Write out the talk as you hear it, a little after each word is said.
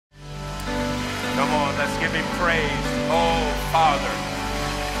Come on, let's give him praise. Oh, Father.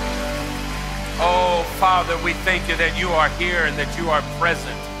 Oh, Father, we thank you that you are here and that you are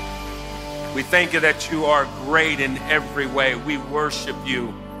present. We thank you that you are great in every way. We worship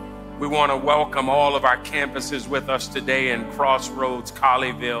you. We want to welcome all of our campuses with us today in Crossroads,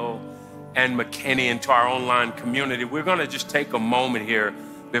 Colleyville, and McKinney into our online community. We're going to just take a moment here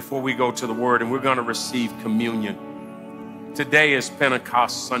before we go to the Word, and we're going to receive communion. Today is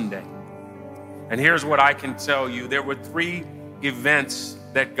Pentecost Sunday. And here's what I can tell you. There were 3 events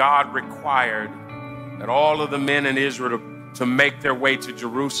that God required that all of the men in Israel to make their way to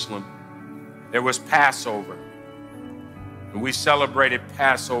Jerusalem. There was Passover. And we celebrated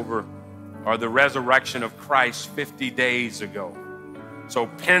Passover, or the resurrection of Christ, 50 days ago. So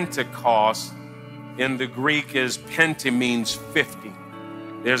Pentecost in the Greek is pente, means 50.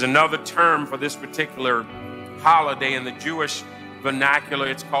 There's another term for this particular holiday in the Jewish vernacular.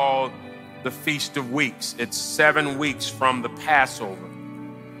 It's called the Feast of Weeks. It's 7 weeks from the Passover.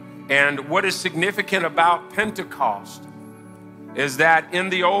 And what is significant about Pentecost is that in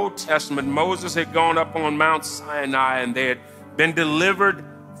the Old Testament, Moses had gone up on Mount Sinai and they had been delivered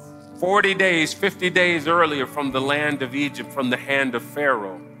 40 days, 50 days earlier from the land of Egypt, from the hand of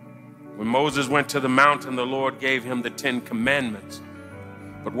Pharaoh. When Moses went to the mountain, the Lord gave him the 10 commandments.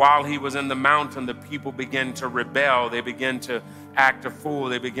 But while he was in the mountain, the people began to rebel. They began to act a fool.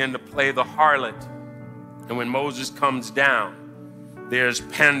 They began to play the harlot. And when Moses comes down, there's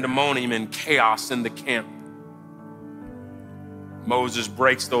pandemonium and chaos in the camp. Moses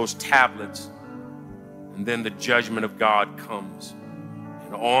breaks those tablets, and then the judgment of God comes.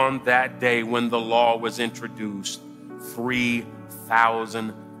 And on that day when the law was introduced,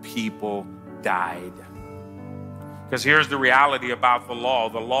 3,000 people died. Because here's the reality about the law.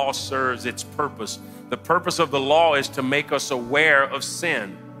 The law serves its purpose. The purpose of the law is to make us aware of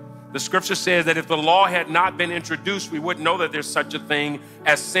sin. The scripture says that if the law had not been introduced, we wouldn't know that there's such a thing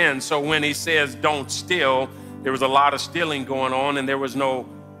as sin. So when he says don't steal, there was a lot of stealing going on, and there was no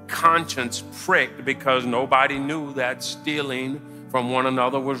conscience pricked because nobody knew that stealing from one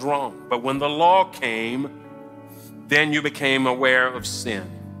another was wrong. But when the law came, then you became aware of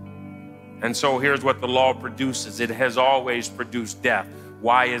sin. And so here's what the law produces. It has always produced death.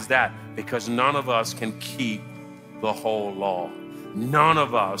 Why is that? Because none of us can keep the whole law. None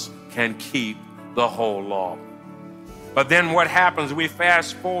of us can keep the whole law. But then what happens? We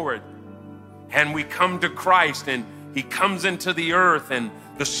fast forward and we come to Christ, and he comes into the earth, and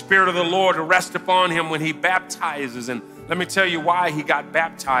the Spirit of the Lord rests upon him when he baptizes. And let me tell you why he got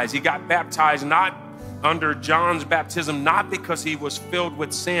baptized. He got baptized not under John's baptism, not because he was filled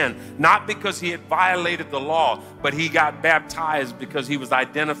with sin, not because he had violated the law, but he got baptized because he was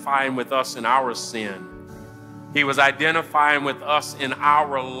identifying with us in our sin. He was identifying with us in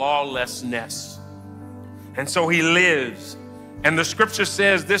our lawlessness. And so he lives. And the scripture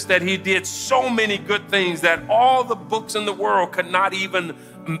says this, that he did so many good things that all the books in the world could not even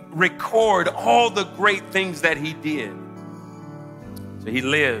record all the great things that he did. So he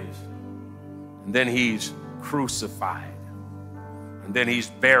lives. And then he's crucified. And then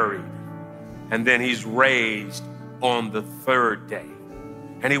he's buried. And then he's raised on the 3rd day.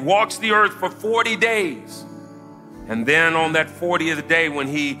 And he walks the earth for 40 days. And then on that 40th day, when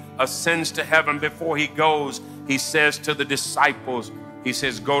he ascends to heaven, before he goes, he says to the disciples, he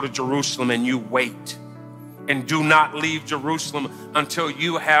says, go to Jerusalem and you wait. And do not leave Jerusalem until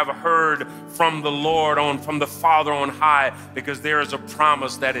you have heard from the Lord, from the Father on high, because there is a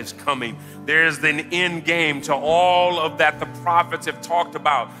promise that is coming. There is an end game to all of that the prophets have talked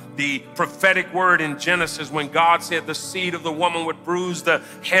about. The prophetic word in Genesis when God said the seed of the woman would bruise the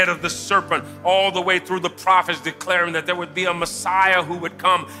head of the serpent, all the way through the prophets declaring that there would be a Messiah who would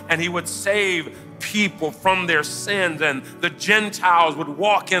come and he would save people from their sins, and the Gentiles would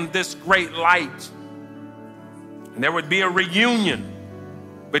walk in this great light. And there would be a reunion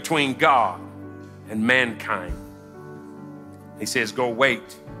between God and mankind. He says, go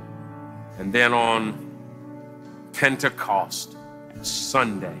wait. And then on Pentecost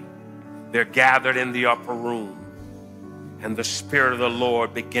Sunday, they're gathered in the upper room, and the Spirit of the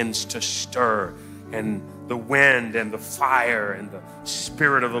Lord begins to stir, and the wind and the fire and the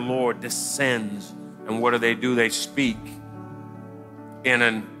Spirit of the Lord descends. And what do? They speak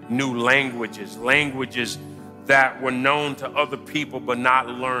in new languages that were known to other people but not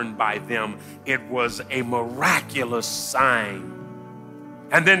learned by them. It was a miraculous sign.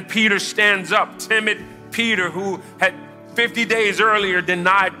 And then Peter stands up. Timid Peter, who had 50 days earlier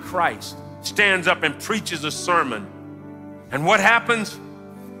denied Christ, stands up and preaches a sermon. And what happens?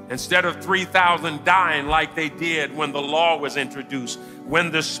 Instead of 3,000 dying like they did when the law was introduced, when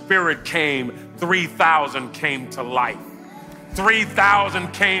the Spirit came, 3,000 came to life.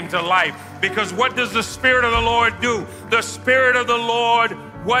 3,000 came to life. Because what does the Spirit of the Lord do? The Spirit of the Lord,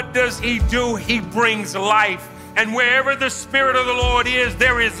 what does He do? He brings life. And wherever the Spirit of the Lord is,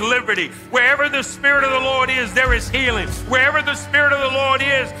 there is liberty. Wherever the Spirit of the Lord is, there is healing. Wherever the Spirit of the Lord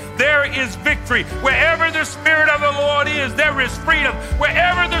is, there is victory. Wherever the Spirit of the Lord is, there is freedom.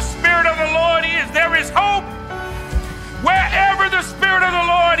 Wherever the Spirit of the Lord is, there is hope. Wherever the Spirit of the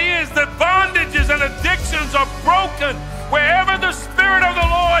Lord is, the bondages and addictions are broken. Wherever the Spirit of the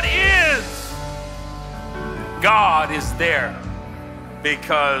Lord is, God is there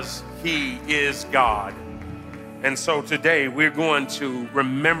because He is God. And so today we're going to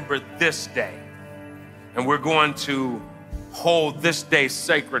remember this day, and we're going to hold this day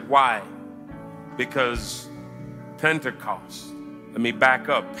sacred. Why? Because Pentecost, let me back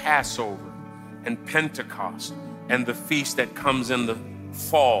up, Passover and Pentecost and the feast that comes in the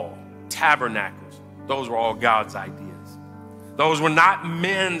fall, tabernacles, those were all God's ideas. Those were not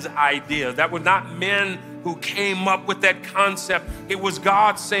men's ideas. That were not men who came up with that concept. It was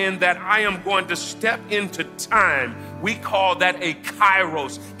God saying that I am going to step into time. We call that a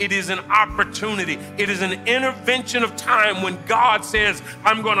kairos. It is an opportunity. It is an intervention of time when God says,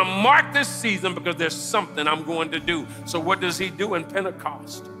 I'm going to mark this season because there's something I'm going to do. So what does He do in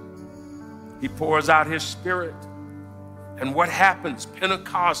Pentecost? He pours out His Spirit. And what happens?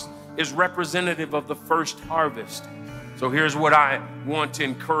 Pentecost is representative of the first harvest. So here's what I want to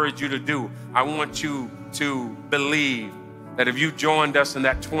encourage you to do. I want you to believe that if you joined us in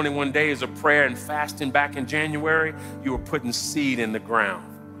that 21 days of prayer and fasting back in January, you were putting seed in the ground.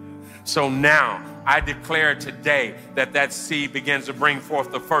 So now I declare today that that seed begins to bring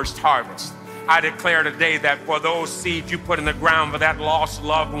forth the first harvest. I declare today that for those seeds you put in the ground for that lost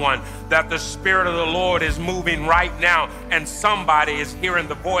loved one, that the Spirit of the Lord is moving right now, and somebody is hearing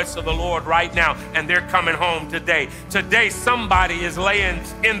the voice of the Lord right now, and they're coming home today. Today somebody is laying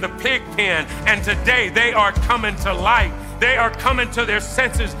in the pig pen, and today they are coming to life. They are coming to their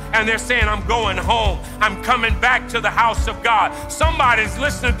senses, and they're saying, I'm going home. I'm coming back to the house of God. Somebody's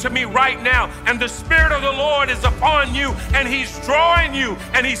listening to me right now, and the Spirit of the Lord is upon you, and He's drawing you,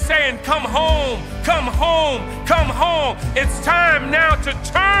 and He's saying, come home, come home, come home. It's time now to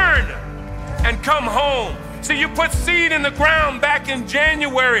turn and come home. So you put seed in the ground back in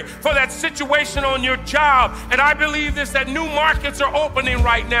January for that situation on your job. And I believe this, that new markets are opening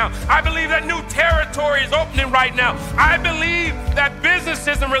right now. I believe that new territory is opening right now. I believe that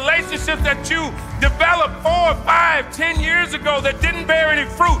businesses and relationships that you developed 4, 5, 10 years ago that didn't bear any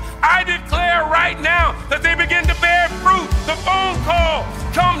fruit, I declare right now that they begin to bear fruit. The phone call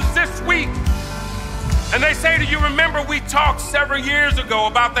comes this week. And they say to you, remember we talked several years ago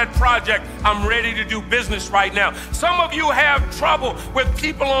about that project. I'm ready to do business right now. Some of you have trouble with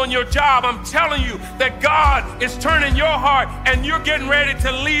people on your job. I'm telling you that God is turning your heart, and you're getting ready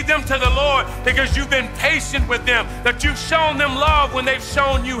to lead them to the Lord because you've been patient with them, that you've shown them love when they've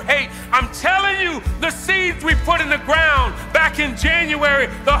shown you hate. I'm telling you, the seeds we put in the ground back in January,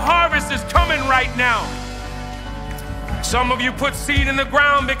 the harvest is coming right now. Some of you put seed in the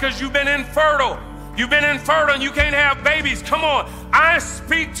ground because you've been infertile. You've been infertile and you can't have babies. Come on. I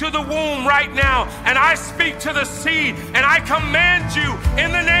speak to the womb right now, and I speak to the seed, and I command you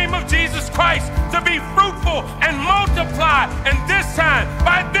in the name of Jesus Christ to be fruitful and multiply. And this time,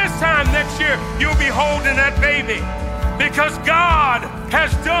 by this time next year, you'll be holding that baby, because God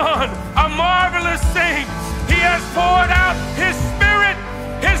has done a marvelous thing. He has poured out His Spirit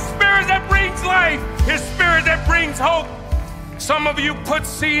that brings life, His Spirit that brings hope. Some of you put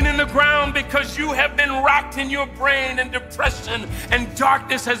seed in the ground because you have been rocked in your brain, and depression and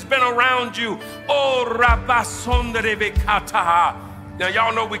darkness has been around you. Oh, now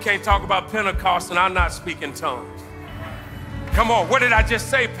y'all know we can't talk about Pentecost and I'm not speaking tongues. Come on, what did I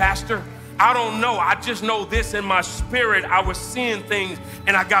just say, Pastor? I don't know. I just know this in my spirit. I was seeing things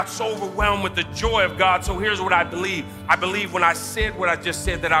and I got so overwhelmed with the joy of God. So here's what I believe. I believe when I said what I just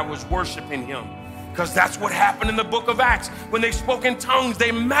said that I was worshiping Him. Because that's what happened in the book of Acts. When they spoke in tongues,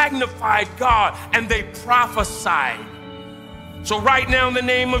 they magnified God and they prophesied. So right now, in the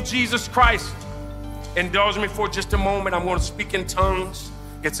name of Jesus Christ, indulge me for just a moment. I'm going to speak in tongues.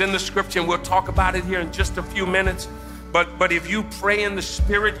 It's in the scripture, and we'll talk about it here in just a few minutes. But if you pray in the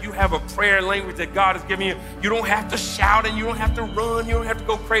Spirit, you have a prayer language that God has given you. You don't have to shout, and you don't have to run. You don't have to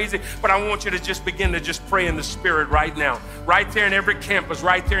go crazy. But I want you to just begin to just pray in the Spirit right now. Right there in every campus,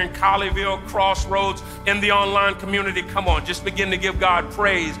 right there in Colleyville, Crossroads, in the online community. Come on, just begin to give God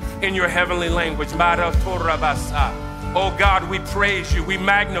praise in your heavenly language. Oh God, we praise you. We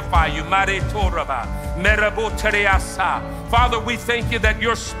magnify you. Father, we thank you that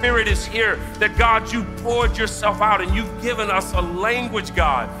your spirit is here, that God, you poured yourself out and you've given us a language,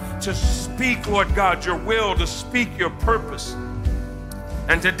 God, to speak, Lord God, your will, to speak your purpose.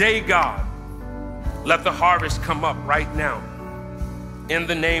 And today, God, let the harvest come up right now. In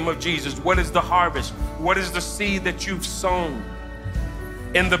the name of Jesus. What is the harvest? What is the seed that you've sown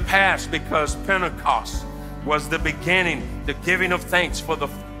in the past? Because Pentecost was the beginning, the giving of thanks for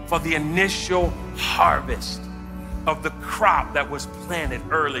the initial harvest of the crop that was planted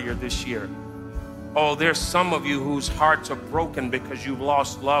earlier this year. Oh, there's some of you whose hearts are broken because you've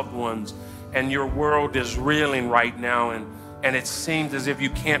lost loved ones and your world is reeling right now, and it seems as if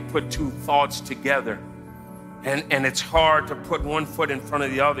you can't put two thoughts together. And it's hard to put one foot in front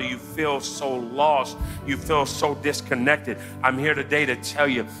of the other. You feel so lost. You feel so disconnected. I'm here today to tell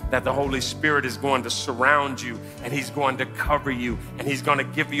you that the Holy Spirit is going to surround you, and he's going to cover you, and he's going to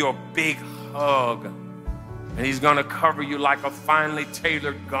give you a big hug, and he's going to cover you like a finely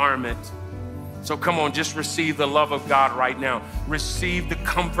tailored garment. So come on, just receive the love of God right now. Receive the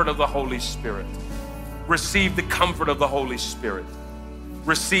comfort of the Holy Spirit. Receive the comfort of the Holy Spirit.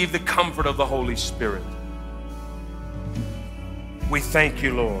 Receive the comfort of the Holy Spirit. We thank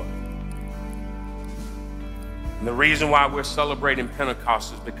you, Lord. And the reason why we're celebrating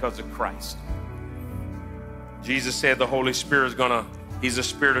Pentecost is because of Christ. Jesus said the Holy Spirit is he's a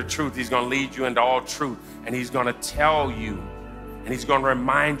spirit of truth. He's going to lead you into all truth. And he's going to tell you, and he's going to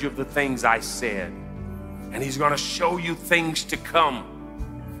remind you of the things I said. And he's going to show you things to come.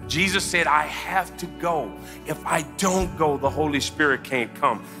 Jesus said, I have to go. If I don't go, the Holy Spirit can't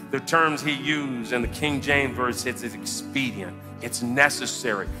come. The terms he used in the King James Version is expedient. It's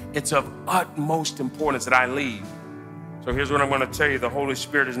necessary. It's of utmost importance that I leave. So here's what I'm going to tell you. The Holy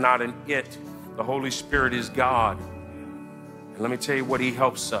Spirit is not an it. The Holy Spirit is God. And let me tell you what he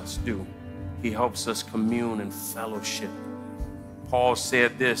helps us do. He helps us commune and fellowship. Paul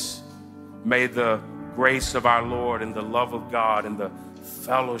said this, may the grace of our Lord and the love of God and the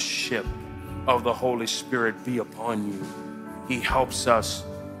fellowship of the Holy Spirit be upon you. He helps us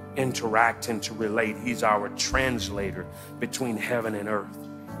interact and to relate. He's our translator between heaven and earth.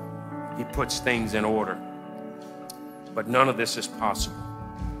 He puts things in order. But none of this is possible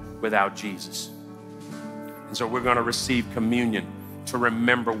without Jesus. And so we're going to receive communion to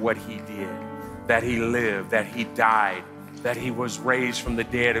remember what he did, that he lived, that he died, that he was raised from the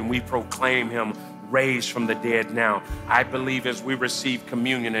dead, and we proclaim him raised from the dead now. I believe as we receive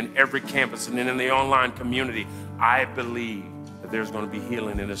communion in every campus and in the online community, I believe that there's going to be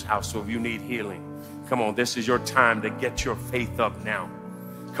healing in this house. So if you need healing, come on, this is your time to get your faith up now.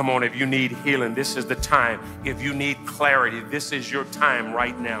 Come on, if you need healing, this is the time. If you need clarity, this is your time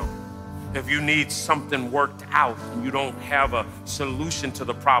right now. If you need something worked out and you don't have a solution to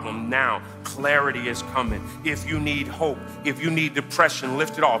the problem now, clarity is coming. If you need hope, if you need depression,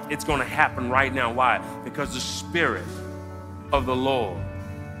 lift it off. It's going to happen right now. Why? Because the Spirit of the Lord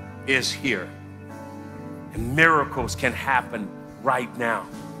is here. And miracles can happen right now.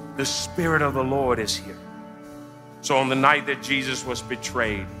 The Spirit of the Lord is here. So on the night that Jesus was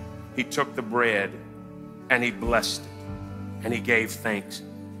betrayed, he took the bread and he blessed it and he gave thanks.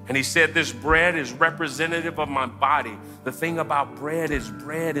 And he said, this bread is representative of my body. The thing about bread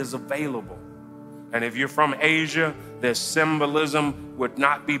is available. And if you're from Asia, the symbolism would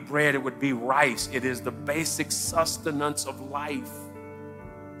not be bread, it would be rice. It is the basic sustenance of life.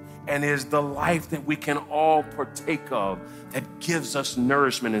 And is the life that we can all partake of that gives us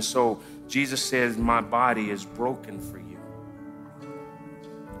nourishment. And so Jesus says, my body is broken for you.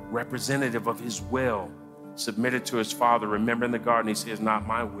 Representative of his will, submitted to his Father. Remember in the garden, he says, not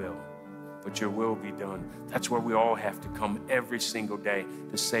my will, but your will be done. That's where we all have to come every single day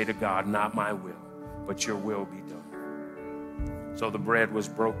to say to God, not my will, but your will be done. So the bread was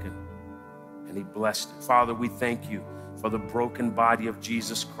broken and he blessed it. Father, we thank you for the broken body of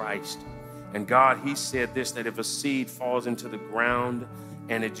Jesus Christ. And God, he said this, that if a seed falls into the ground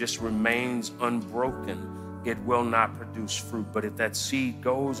and it just remains unbroken, it will not produce fruit. But if that seed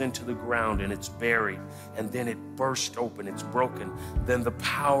goes into the ground and it's buried and then it bursts open, it's broken, then the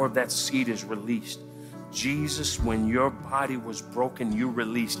power of that seed is released. Jesus, when your body was broken, you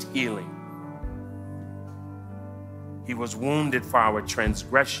released healing. He was wounded for our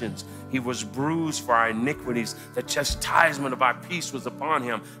transgressions. He was bruised for our iniquities. The chastisement of our peace was upon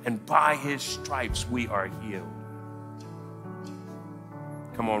him, and by his stripes we are healed.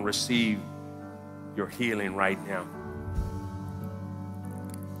 Come on, receive your healing right now.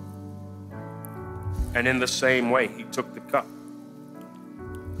 And in the same way, he took the cup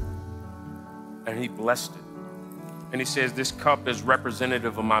and he blessed it And he says, this cup is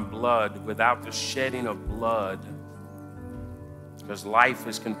representative of my blood. Without the shedding of blood, because life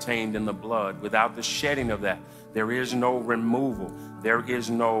is contained in the blood, without the shedding of that, there is no removal. There is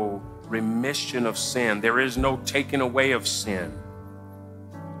no remission of sin. There is no taking away of sin.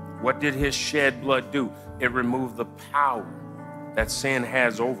 What did his shed blood do? It removed the power that sin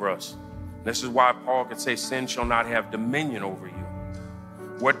has over us. This is why Paul could say, sin shall not have dominion over you.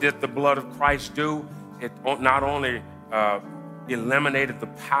 What did the blood of Christ do? It not only eliminated the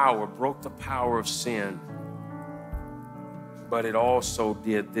power, broke the power of sin, but it also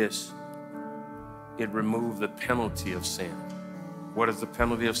did this. It removed the penalty of sin. What is the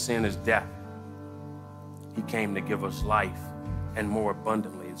penalty of sin? Is death. He came to give us life, and more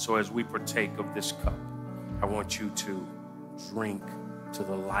abundantly. And so as we partake of this cup, I want you to drink to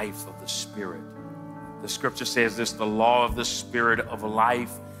the life of the Spirit. The scripture says this, the law of the Spirit of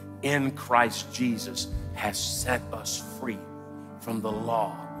life in Christ Jesus has set us free from the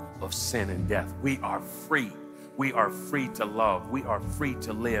law of sin and death. We are free. We are free to love. We are free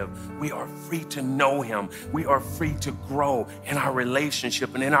to live. We are free to know him. We are free to grow in our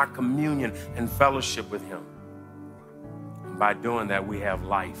relationship and in our communion and fellowship with him. And by doing that, we have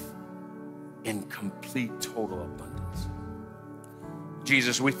life in complete, total abundance.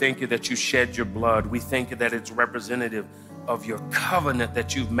 Jesus, we thank you that you shed your blood. We thank you that it's representative of your covenant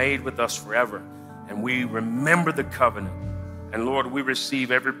that you've made with us forever. And we remember the covenant. And Lord, we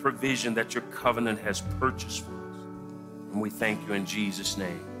receive every provision that your covenant has purchased for us. And we thank you in Jesus'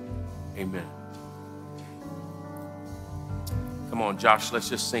 name. Amen. Come on, Josh, let's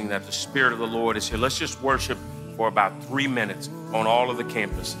just sing that. The Spirit of the Lord is here. Let's just worship for about 3 minutes on all of the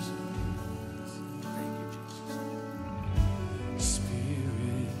campuses. Thank you, Jesus.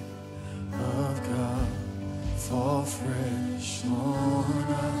 Spirit of God, fall fresh on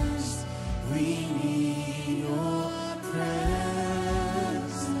us. We need your presence.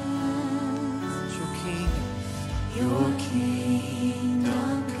 Your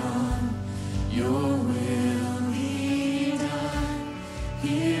kingdom come, your will be done,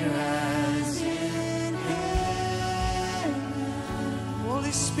 here as in heaven.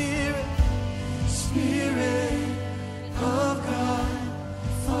 Holy Spirit, Spirit of God,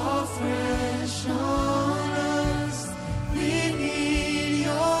 fall fresh on us. We need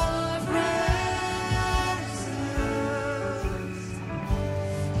your presence.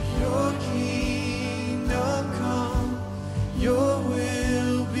 Your kingdom come, your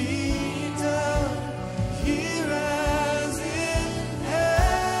will be done, here as in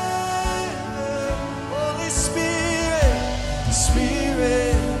heaven. Holy Spirit,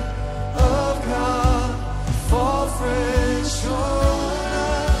 Spirit of God, fall fresh on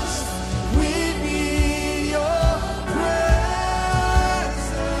us. We need your presence.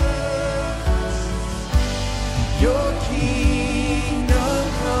 Your kingdom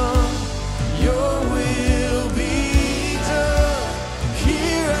come, your will be done,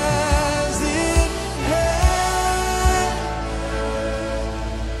 here as in heaven.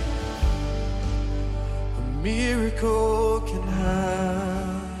 A miracle can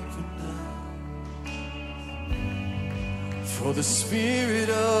happen now, for the Spirit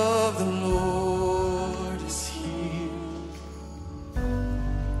of the Lord is here.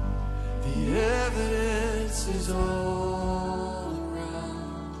 The evidence is all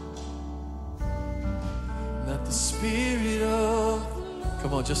around that the Spirit of...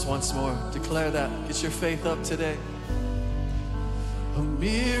 Come on, just once more. Declare that. Get your faith up today. A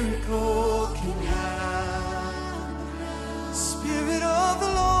miracle can happen. The Spirit of the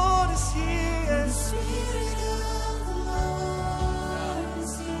Lord is here. The Spirit of the Lord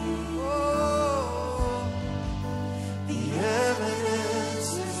is here. Oh, the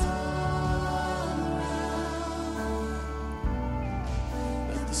evidence is all around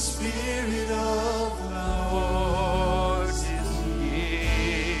that the Spirit of the Lord is here.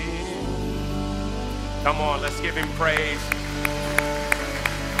 Come on, let's give him praise.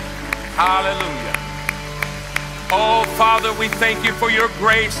 Hallelujah. Oh, Father, we thank you for your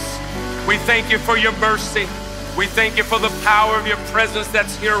grace. We thank you for your mercy. We thank you for the power of your presence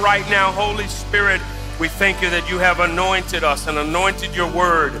that's here right now. Holy Spirit, we thank you that you have anointed us and anointed your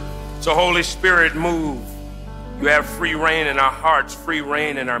word. So Holy Spirit, move. You have free reign in our hearts, free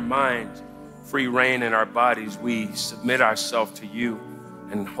reign in our minds, free reign in our bodies. We submit ourselves to you.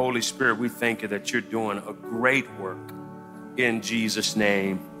 And Holy Spirit, we thank you that you're doing a great work. In Jesus'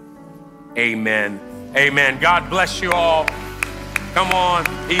 name, amen. Amen. God bless you all. Come on.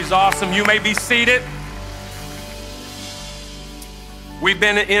 He's awesome. You may be seated. We've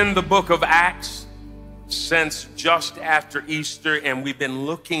been in the book of Acts since just after Easter, and we've been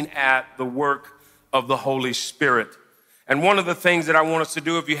looking at the work of the Holy Spirit. And one of the things that I want us to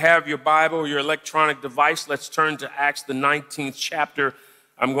do, if you have your Bible or your electronic device, let's turn to Acts, the 19th chapter.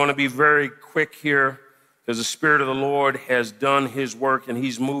 I'm going to be very quick here because the Spirit of the Lord has done his work and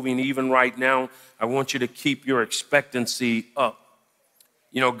he's moving even right now. I want you to keep your expectancy up.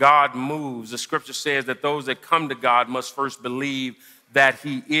 You know, God moves. The scripture says that those that come to God must first believe that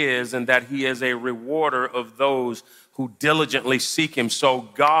he is and that he is a rewarder of those who diligently seek him. So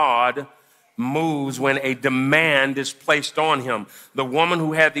God moves when a demand is placed on him. The woman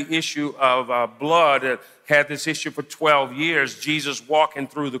who had the issue of blood had this issue for 12 years. Jesus walking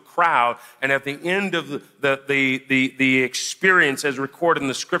through the crowd, and at the end of the experience as recorded in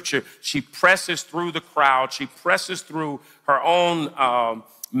the scripture, she presses through the crowd. She presses through her own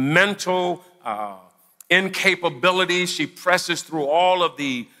mental incapabilities. She presses through all of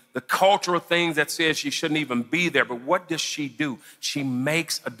the cultural things that says she shouldn't even be there. But what does she do? She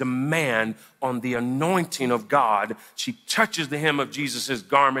makes a demand on the anointing of God. She touches the hem of Jesus'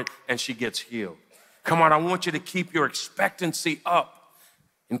 garment and she gets healed. Come on, I want you to keep your expectancy up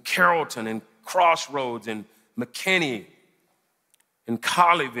in Carrollton, in Crossroads, in McKinney, in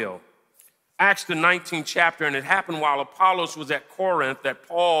Colleyville. Acts the 19th chapter, and it happened while Apollos was at Corinth that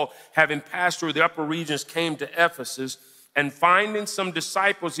Paul, having passed through the upper regions, came to Ephesus. And finding some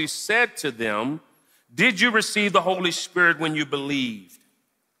disciples, he said to them, "Did you receive the Holy Spirit when you believed?"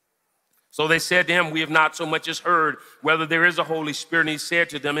 So they said to him, "We have not so much as heard whether there is a Holy Spirit." And he said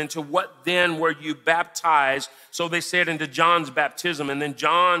to them, "Into what then were you baptized?" So they said, "Into John's baptism." And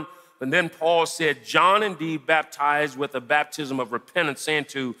then Paul said, "John indeed baptized with a baptism of repentance, saying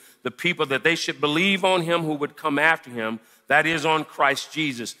to the people that they should believe on him who would come after him, that is, on Christ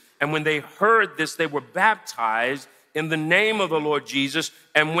Jesus." And when they heard this, they were baptized in the name of the Lord Jesus.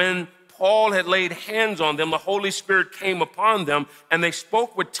 And when Paul had laid hands on them, the Holy Spirit came upon them, and they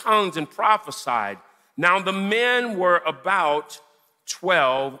spoke with tongues and prophesied. Now the men were about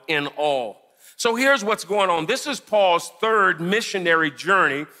 12 in all. So here's what's going on. This is Paul's third missionary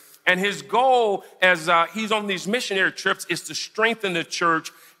journey, and his goal as he's on these missionary trips is to strengthen the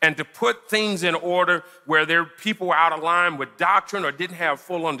church and to put things in order where their people were out of line with doctrine or didn't have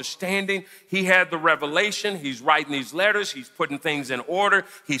full understanding. He had the revelation. He's writing these letters. He's putting things in order.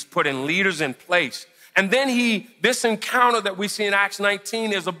 He's putting leaders in place. And then this encounter that we see in Acts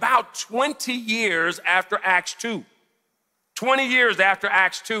 19 is about 20 years after Acts 2. 20 years after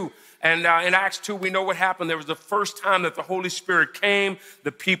Acts 2. And in Acts 2, we know what happened. There was the first time that the Holy Spirit came.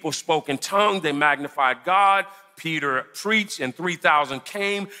 The people spoke in tongues. They magnified God. Peter preached and 3,000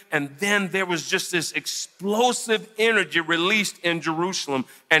 came. And then there was just this explosive energy released in Jerusalem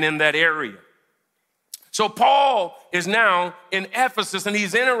and in that area. So Paul is now in Ephesus and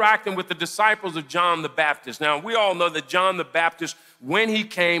he's interacting with the disciples of John the Baptist. Now, we all know that John the Baptist, when he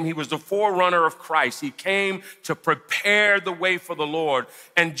came, he was the forerunner of Christ. He came to prepare the way for the Lord.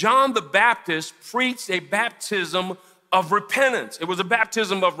 And John the Baptist preached a baptism of repentance. It was a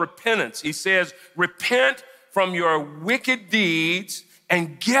baptism of repentance. He says, repent from your wicked deeds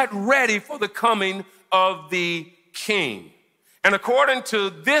and get ready for the coming of the King. And according to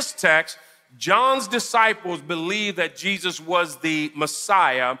this text, John's disciples believed that Jesus was the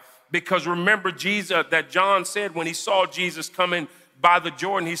Messiah because remember Jesus that John said when he saw Jesus coming by the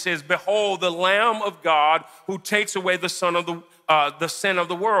Jordan, he says, "Behold, the Lamb of God who takes away the sin of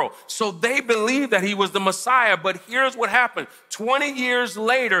the world." So they believed that he was the Messiah, but here's what happened. 20 years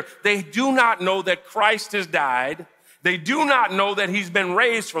later, they do not know that Christ has died. They do not know that he's been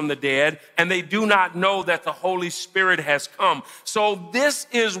raised from the dead, and they do not know that the Holy Spirit has come. So this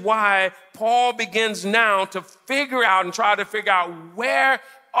is why Paul begins now to figure out and try to figure out where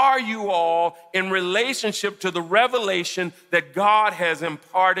are you all in relationship to the revelation that God has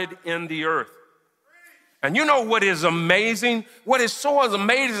imparted in the earth. And you know what is amazing? What is so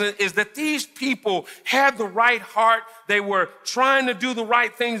amazing is that these people had the right heart. They were trying to do the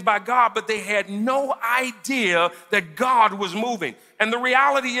right things by God, but they had no idea that God was moving. And the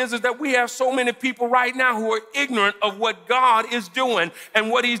reality is that we have so many people right now who are ignorant of what God is doing and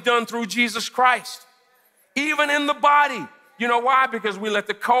what he's done through Jesus Christ. Even in the body. You know why? Because we let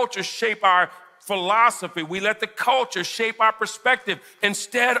the culture shape our philosophy. We let the culture shape our perspective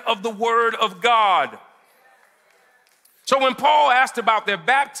instead of the word of God. So when Paul asked about their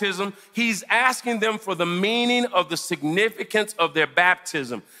baptism, he's asking them for the meaning of the significance of their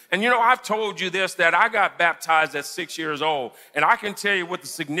baptism. And you know, I've told you this, that I got baptized at 6 years old. And I can tell you what the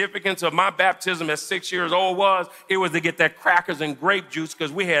significance of my baptism at 6 years old was. It was to get that crackers and grape juice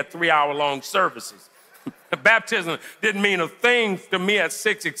because we had 3-hour-long services. Baptism didn't mean a thing to me at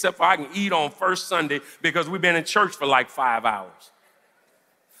 6 except for I can eat on first Sunday because we've been in church for like 5 hours.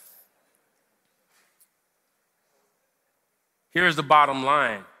 Here's the bottom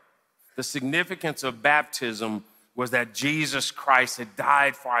line. The significance of baptism was that Jesus Christ had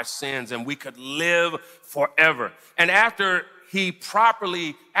died for our sins and we could live forever. And after they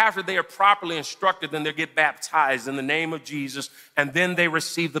are properly instructed, then they get baptized in the name of Jesus, and then they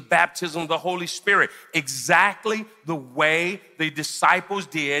receive the baptism of the Holy Spirit, exactly the way the disciples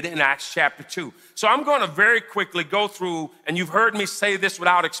did in Acts chapter 2. So I'm going to very quickly go through, and you've heard me say this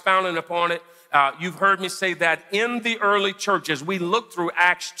without expounding upon it. You've heard me say that in the early church, as we look through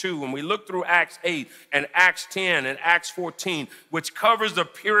Acts 2 and we look through Acts 8 and Acts 10 and Acts 14, which covers a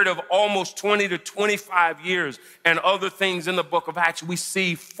period of almost 20 to 25 years and other things in the book of Acts, we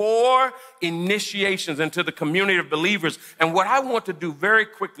see 4 initiations into the community of believers. And what I want to do very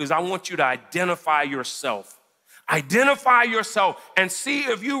quickly is I want you to identify yourself. Identify yourself and see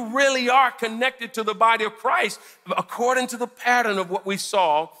if you really are connected to the body of Christ according to the pattern of what we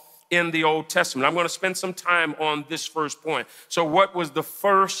saw in the Old Testament. I'm going to spend some time on this first point. So what was the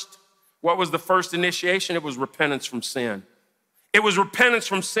first initiation? It was repentance from sin. It was repentance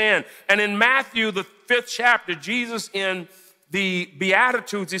from sin. And in Matthew, the 5th chapter, Jesus in the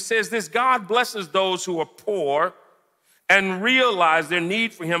Beatitudes, he says this: God blesses those who are poor and realize their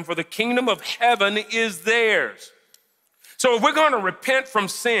need for him, for the kingdom of heaven is theirs. So if we're going to repent from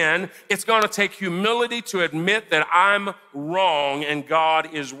sin, it's going to take humility to admit that I'm wrong and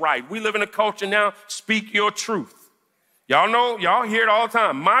God is right. We live in a culture now, speak your truth. Y'all know, y'all hear it all the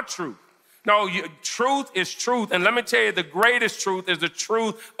time, my truth. No, truth is truth. And let me tell you, the greatest truth is the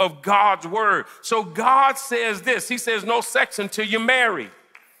truth of God's word. So God says this, he says no sex until you're married.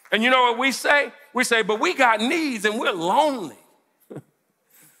 And you know what we say? We say, but we got needs and we're lonely.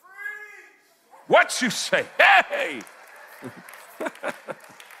 What you say? Hey!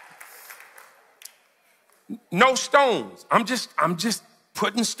 No stones. I'm just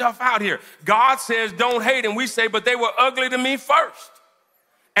putting stuff out here. God says don't hate, and we say, but they were ugly to me first.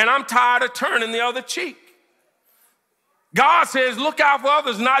 And I'm tired of turning the other cheek. God says look out for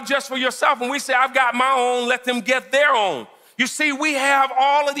others, not just for yourself. And we say, I've got my own, let them get their own. You see, we have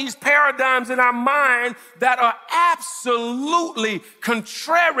all of these paradigms in our mind that are absolutely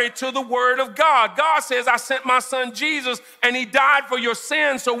contrary to the word of God. God says, I sent my son Jesus and he died for your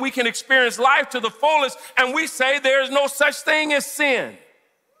sins so we can experience life to the fullest. And we say there's no such thing as sin.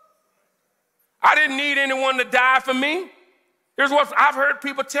 I didn't need anyone to die for me. Here's what I've heard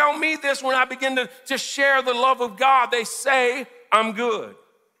people tell me this when I begin to just share the love of God. They say, I'm good.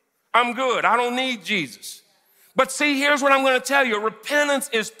 I'm good. I don't need Jesus. But see, here's what I'm going to tell you. Repentance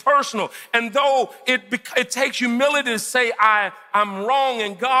is personal. And though it takes humility to say, I'm wrong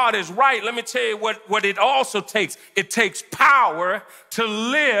and God is right, let me tell you what it also takes. It takes power to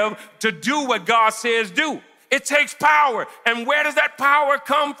live, to do what God says do. It takes power. And where does that power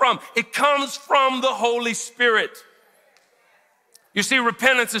come from? It comes from the Holy Spirit. You see,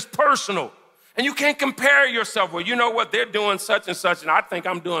 repentance is personal. And you can't compare yourself. Well, you know what? They're doing such and such, and I think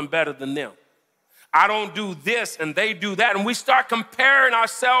I'm doing better than them. I don't do this and they do that. And we start comparing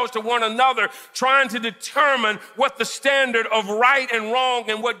ourselves to one another, trying to determine what the standard of right and wrong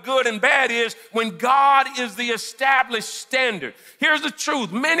and what good and bad is when God is the established standard. Here's the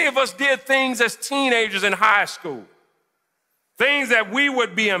truth. Many of us did things as teenagers in high school, things that we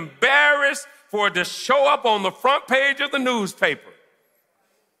would be embarrassed for to show up on the front page of the newspaper.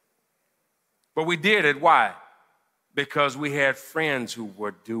 But we did it. Why? Because we had friends who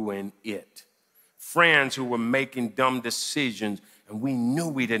were doing it. Friends who were making dumb decisions, and we knew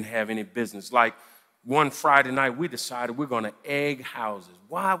we didn't have any business. Like one Friday night, we decided we're going to egg houses.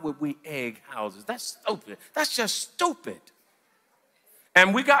 Why would we egg houses? That's stupid. That's just stupid.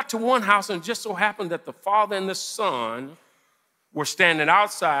 And we got to one house, and it just so happened that the father and the son were standing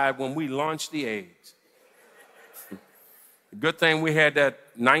outside when we launched the eggs. Good thing we had that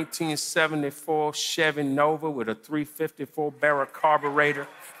 1974 Chevy Nova with a 354 barrel carburetor.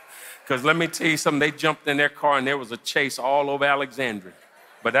 Because let me tell you something, they jumped in their car and there was a chase all over Alexandria.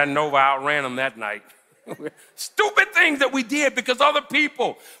 But that Nova outran them that night. Stupid things that we did because other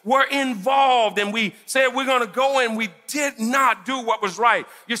people were involved and we said we're going to go and we did not do what was right.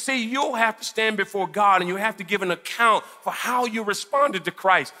 You see, you'll have to stand before God and you have to give an account for how you responded to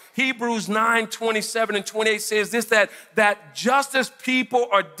Christ. Hebrews 9:27 and 28 says this, that just as people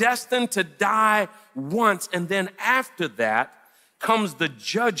are destined to die once and then after that comes the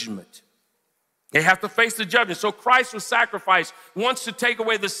judgment. They have to face the judgment. So Christ was sacrificed once to take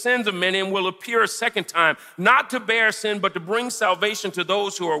away the sins of many and will appear a second time, not to bear sin, but to bring salvation to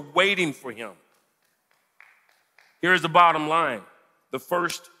those who are waiting for him. Here's the bottom line. The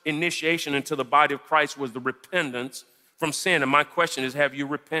first initiation into the body of Christ was the repentance from sin. And my question is, have you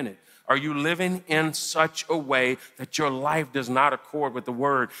repented? Are you living in such a way that your life does not accord with the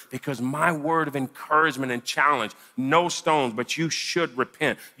word? Because my word of encouragement and challenge, no stones, but you should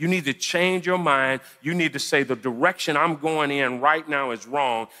repent. You need to change your mind. You need to say the direction I'm going in right now is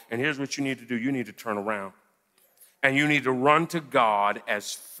wrong. And here's what you need to do. You need to turn around. And you need to run to God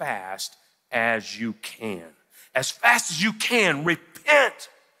as fast as you can. As fast as you can, repent.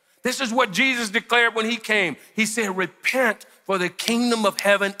 This is what Jesus declared when he came. He said, repent, for the kingdom of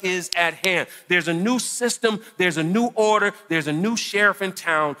heaven is at hand. There's a new system. There's a new order. There's a new sheriff in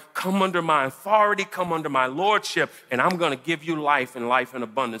town. Come under my authority. Come under my lordship. And I'm going to give you life and life in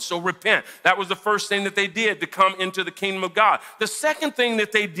abundance. So repent. That was the first thing that they did to come into the kingdom of God. The second thing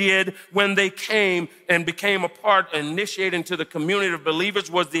that they did when they came and became a part, initiated into the community of believers,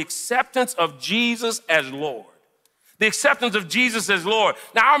 was the acceptance of Jesus as Lord. The acceptance of Jesus as Lord.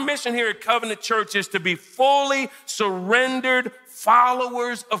 Now, our mission here at Covenant Church is to be fully surrendered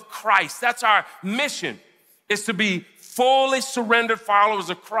followers of Christ. That's our mission, is to be fully surrendered followers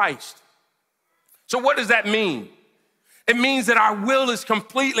of Christ. So what does that mean? It means that our will is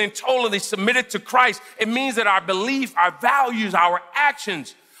completely and totally submitted to Christ. It means that our belief, our values, our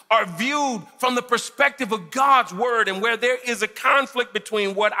actions are viewed from the perspective of God's word, and where there is a conflict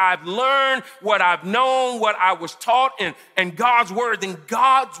between what I've learned, what I've known, what I was taught, and God's word, then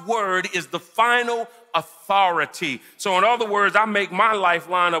God's word is the final authority. So in other words, I make my life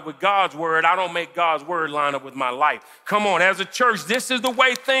line up with God's word. I don't make God's word line up with my life. Come on, as a church, this is the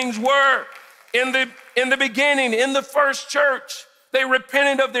way things were in the beginning, in the first church. They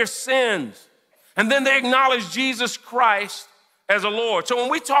repented of their sins, and then they acknowledged Jesus Christ as a Lord. So when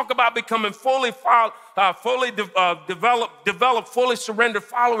we talk about becoming fully developed, fully surrendered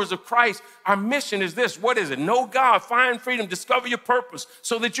followers of Christ, our mission is this. What is it? Know God, find freedom, discover your purpose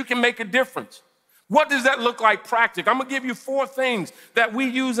so that you can make a difference. What does that look like practically? I'm going to give you 4 things that we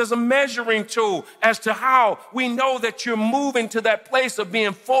use as a measuring tool as to how we know that you're moving to that place of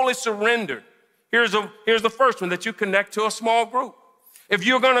being fully surrendered. Here's the first one, that you connect to a small group. If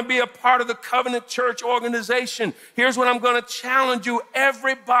you're going to be a part of the Covenant Church organization, here's what I'm going to challenge you.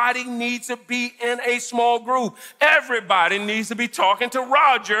 Everybody needs to be in a small group. Everybody needs to be talking to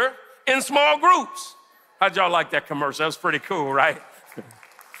Roger in small groups. How'd y'all like that commercial? That was pretty cool, right?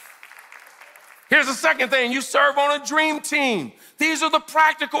 Here's the second thing. You serve on a dream team. These are the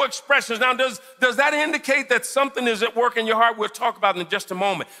practical expressions. Now, does that indicate that something is at work in your heart? We'll talk about it in just a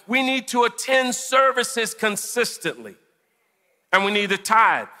moment. We need to attend services consistently. And we need to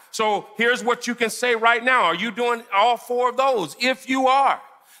tithe. So here's what you can say right now. Are you doing all 4 of those? If you are,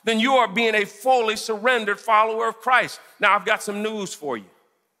 then you are being a fully surrendered follower of Christ. Now, I've got some news for you.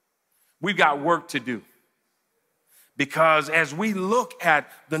 We've got work to do. Because as we look at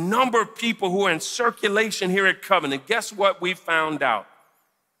the number of people who are in circulation here at Covenant, guess what we found out?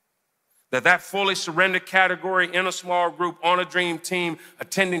 That fully surrendered category, in a small group, on a dream team,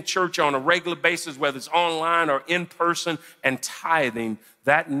 attending church on a regular basis, whether it's online or in person, and tithing,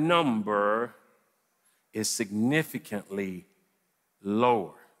 that number is significantly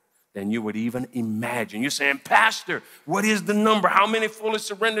lower than you would even imagine. You're saying, Pastor, what is the number? How many fully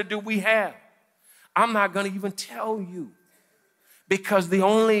surrendered do we have? I'm not going to even tell you, because the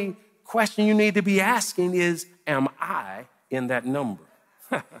only question you need to be asking is, am I in that number?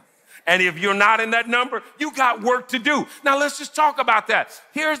 And if you're not in that number, you got work to do. Now, let's just talk about that.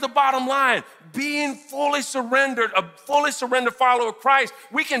 Here's the bottom line. Being fully surrendered, a fully surrendered follower of Christ,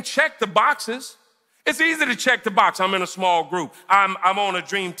 we can check the boxes. It's easy to check the box. I'm in a small group. I'm on a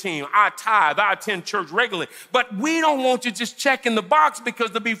dream team. I tithe. I attend church regularly. But we don't want you just checking the box, because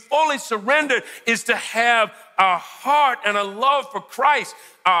to be fully surrendered is to have a heart and a love for Christ.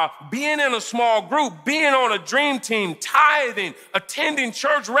 Being in a small group, being on a dream team, tithing, attending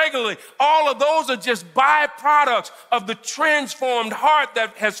church regularly, all of those are just byproducts of the transformed heart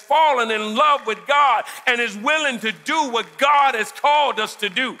that has fallen in love with God and is willing to do what God has called us to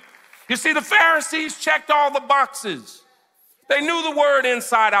do. You see, the Pharisees checked all the boxes. They knew the word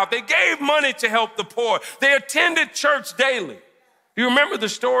inside out. They gave money to help the poor. They attended church daily. Do you remember the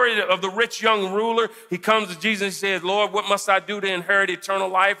story of the rich young ruler? He comes to Jesus and says, Lord, what must I do to inherit eternal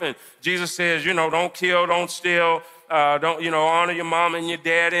life? And Jesus says, don't kill, don't steal, honor your mom and your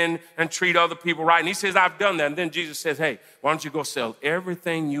dad and treat other people right. And he says, I've done that. And then Jesus says, hey, why don't you go sell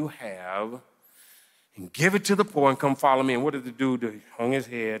everything you have and give it to the poor and come follow me. And what did the dude do? He hung his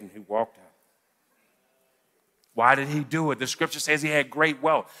head and he walked out. Why did he do it? The scripture says he had great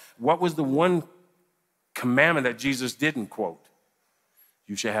wealth. What was the one commandment that Jesus didn't quote?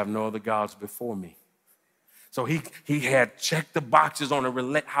 You shall have no other gods before me. So he had checked the boxes on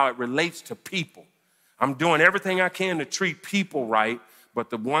how it relates to people. I'm doing everything I can to treat people right, But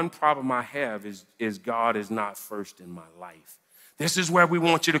the one problem I have is God is not first in my life. This is where we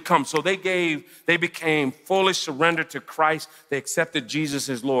want you to come. So they became fully surrendered to Christ. They accepted Jesus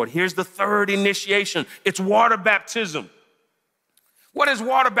as Lord. Here's the third initiation. It's water baptism. What is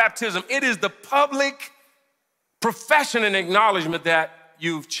water baptism? It is the public profession and acknowledgement that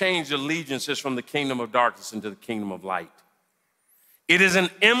you've changed allegiances from the kingdom of darkness into the kingdom of light. It is an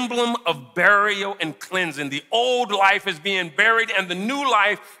emblem of burial and cleansing. The old life is being buried, and the new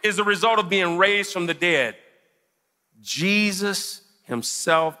life is the result of being raised from the dead. Jesus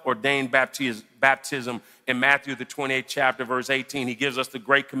himself ordained baptism in Matthew, the 28th chapter, verse 18. He gives us the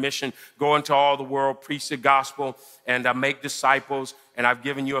Great Commission, go into all the world, preach the gospel, and make disciples. And I've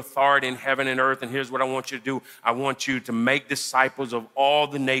given you authority in heaven and earth. And here's what I want you to do. I want you to make disciples of all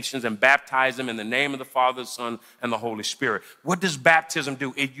the nations and baptize them in the name of the Father, the Son, and the Holy Spirit. What does baptism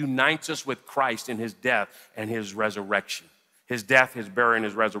do? It unites us with Christ in his death and his resurrection. His death, his burial, and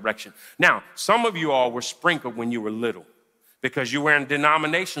his resurrection. Now, some of you all were sprinkled when you were little because you were in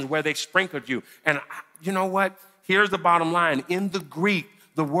denominations where they sprinkled you. And you know what? Here's the bottom line. In the Greek,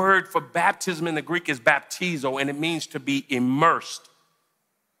 the word for baptism in the Greek is baptizo, and it means to be immersed.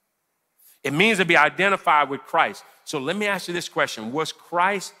 It means to be identified with Christ. So let me ask you this question. Was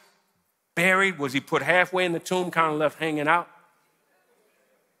Christ buried? Was he put halfway in the tomb, kind of left hanging out?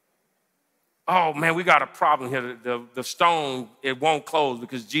 Oh, man, we got a problem here. The stone, it won't close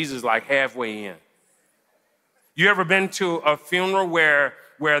because Jesus is like halfway in. You ever been to a funeral where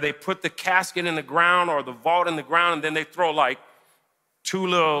they put the casket in the ground or the vault in the ground and then they throw like 2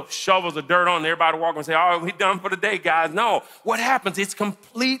 little shovels of dirt on and everybody walk and say, oh, we done for the day, guys. No, what happens? It's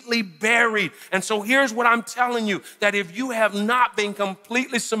completely buried. And so here's what I'm telling you, that if you have not been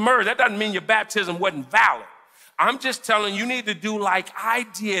completely submerged, that doesn't mean your baptism wasn't valid. I'm just telling you need to do like I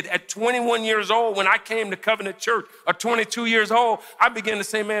did at 21 years old when I came to Covenant Church, or 22 years old. I began to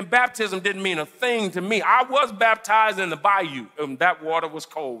say, man, baptism didn't mean a thing to me. I was baptized in the bayou, and that water was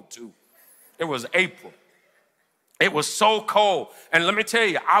cold too. It was April. It was so cold. And let me tell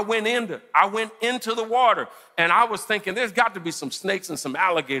you, I went into the water, and I was thinking, there's got to be some snakes and some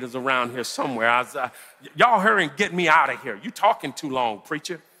alligators around here somewhere. Y'all hurry and get me out of here. You talking too long,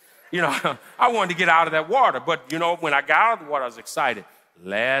 preacher. You know, I wanted to get out of that water. But, you know, when I got out of the water, I was excited.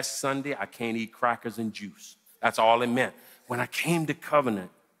 Last Sunday, I can't eat crackers and juice. That's all it meant. When I came to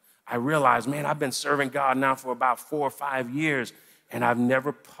Covenant, I realized, man, I've been serving God now for about 4 or 5 years, and I've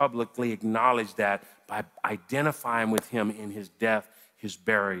never publicly acknowledged that by identifying with him in his death, his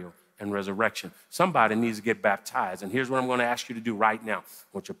burial, and resurrection. Somebody needs to get baptized. And here's what I'm going to ask you to do right now. I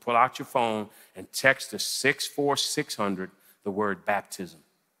want you to pull out your phone and text to 64600 the word baptism.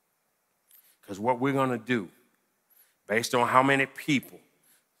 Because what we're going to do, based on how many people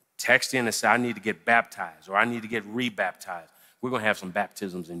text in and say, I need to get baptized or I need to get rebaptized, we're going to have some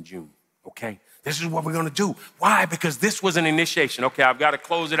baptisms in June, okay? This is what we're going to do. Why? Because this was an initiation. Okay, I've got to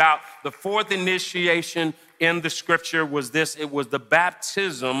close it out. The fourth initiation in the scripture was this. It was the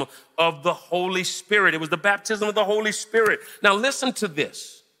baptism of the Holy Spirit. It was the baptism of the Holy Spirit. Now listen to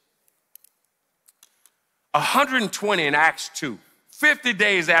this. 120 in Acts 2. 50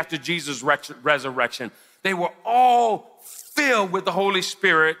 days after Jesus' resurrection, they were all filled with the Holy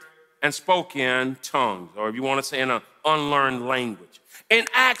Spirit and spoke in tongues, or if you want to say in an unlearned language. In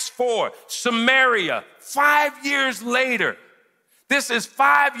Acts 4, Samaria, 5 years later, this is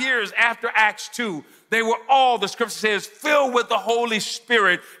 5 years after Acts 2, they were all, the scripture says, filled with the Holy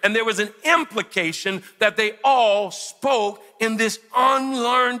Spirit, and there was an implication that they all spoke in this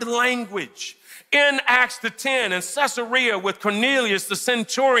unlearned language. In Acts 10 in Caesarea with Cornelius the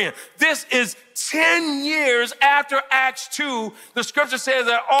centurion, this is 10 years after Acts 2. The scripture says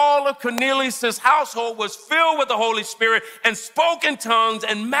that all of Cornelius' household was filled with the Holy Spirit and spoke in tongues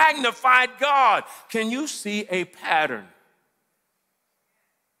and magnified God. Can you see a pattern?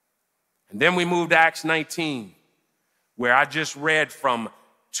 And then we moved to Acts 19, where I just read from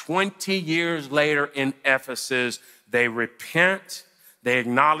 20 years later in Ephesus, they repent. They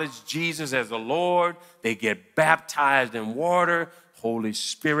acknowledge Jesus as the Lord. They get baptized in water. Holy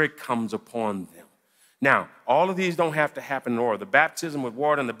Spirit comes upon them. Now, all of these don't have to happen in order. The baptism with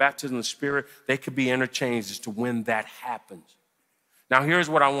water and the baptism of the Spirit, they could be interchanged as to when that happens. Now, here's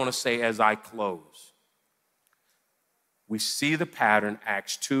what I want to say as I close. We see the pattern,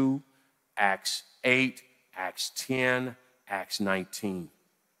 Acts 2, Acts 8, Acts 10, Acts 19.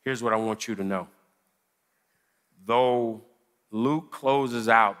 Here's what I want you to know. Though Luke closes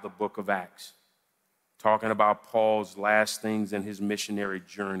out the book of Acts, talking about Paul's last things in his missionary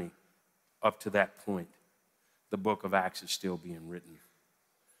journey up to that point, the book of Acts is still being written.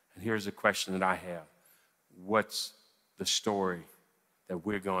 And here's the question that I have. What's the story that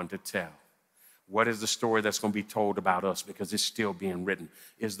we're going to tell. What is the story that's going to be told about us? Because it's still being written.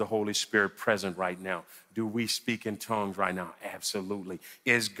 Is the Holy Spirit present right now? Do we speak in tongues right now? Absolutely.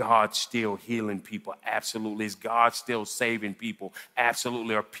 Is God still healing people? Absolutely. Is God still saving people?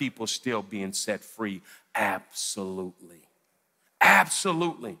 Absolutely. Are people still being set free? Absolutely.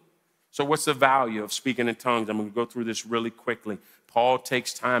 Absolutely. So what's the value of speaking in tongues? I'm going to go through this really quickly. Paul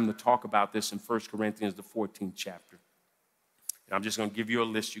takes time to talk about this in 1 Corinthians, the 14th chapter. And I'm just going to give you a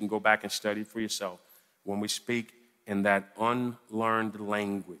list. You can go back and study it for yourself. When we speak in that unlearned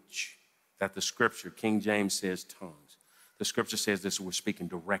language that the scripture, King James says tongues, the scripture says this, we're speaking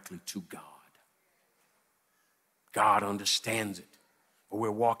directly to God. God understands it, but we're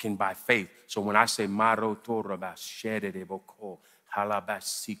walking by faith. So when I say, you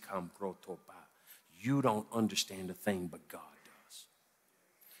don't understand a thing, but God does.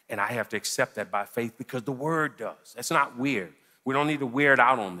 And I have to accept that by faith because the word does. That's not weird. We don't need to weird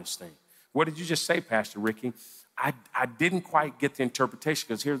out on this thing. What did you just say, Pastor Ricky? I didn't quite get the interpretation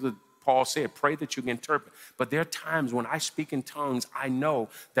because here's what Paul said, pray that you can interpret. But there are times when I speak in tongues, I know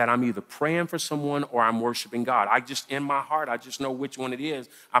that I'm either praying for someone or I'm worshiping God. In my heart, I just know which one it is.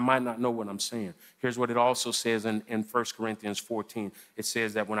 I might not know what I'm saying. Here's what it also says in 1 Corinthians 14. It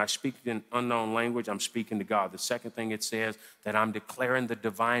says that when I speak in unknown language, I'm speaking to God. The second thing it says that I'm declaring the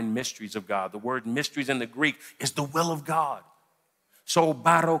divine mysteries of God. The word mysteries in the Greek is the will of God. So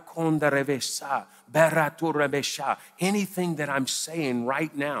anything that I'm saying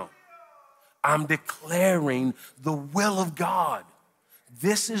right now, I'm declaring the will of God.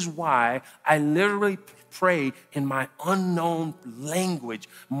 This is why I literally pray in my unknown language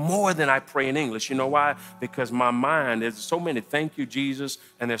more than I pray in English. You know why? Because my mind, there's so many thank you, Jesus,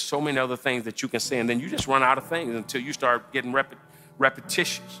 and there's so many other things that you can say, and then you just run out of things until you start getting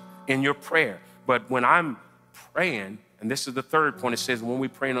repetitious in your prayer. But when I'm praying, and this is the third point, it says when we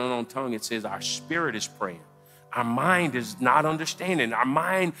pray in an unknown tongue, it says our spirit is praying. Our mind is not understanding. Our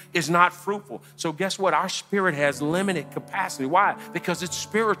mind is not fruitful. So guess what? Our spirit has limited capacity. Why? Because it's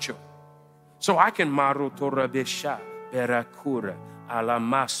spiritual. So I can marutorabesha berakura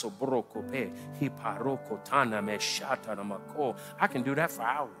alamaso brokope hiparoko tana meshata namako. I can do that for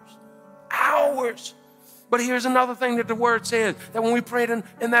hours. Hours. But here's another thing that the word says, that when we prayed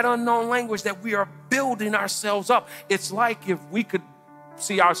in that unknown language, that we are building ourselves up. It's like if we could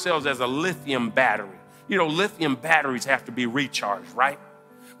see ourselves as a lithium battery. You know, lithium batteries have to be recharged, right?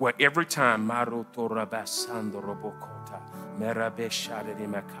 Where every time,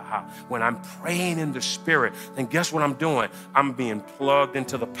 when I'm praying in the spirit, then guess what I'm doing? I'm being plugged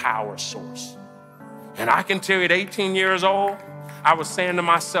into the power source. And I can tell you at 18 years old, I was saying to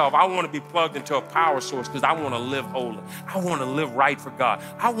myself, I want to be plugged into a power source because I want to live holy. I want to live right for God.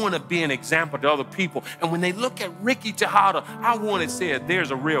 I want to be an example to other people. And when they look at Ricky Texada, I want to say,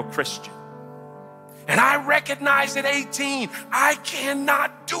 there's a real Christian. And I recognized at 18, I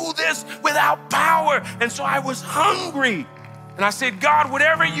cannot do this without power. And so I was hungry. And I said, God,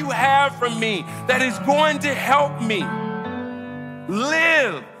 whatever you have for me that is going to help me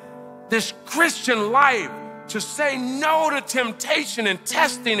live this Christian life, to say no to temptation and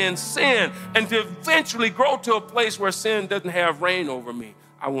testing and sin, and to eventually grow to a place where sin doesn't have reign over me.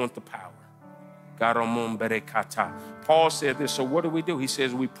 I want the power. Paul said this, so what do? He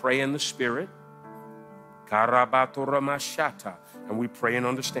says we pray in the spirit. And we pray and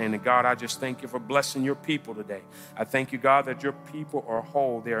understand. God, I just thank you for blessing your people today. I thank you, God, that your people are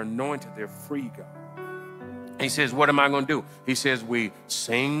whole. They're anointed. They're free, God. He says, what am I going to do? He says, we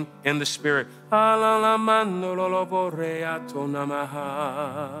sing in the spirit.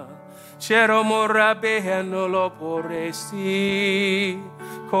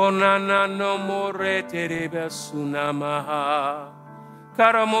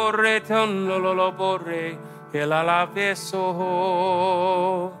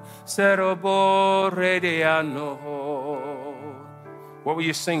 What were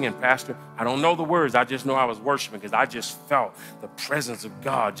you singing, Pastor? I don't know the words. I just know I was worshiping because I just felt the presence of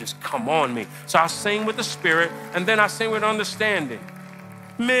God just come on me. So I sing with the spirit, and then I sing with understanding.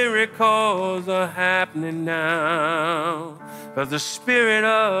 Miracles are happening now, because the Spirit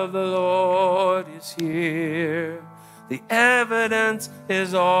of the Lord is here. The evidence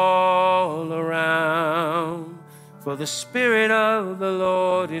is all around, for the Spirit of the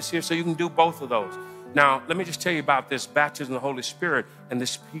Lord is here. So you can do both of those. Now, let me just tell you about this baptism of the Holy Spirit and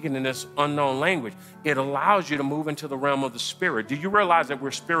this speaking in this unknown language. It allows you to move into the realm of the Spirit. Do you realize that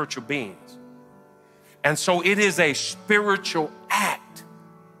we're spiritual beings? And so it is a spiritual act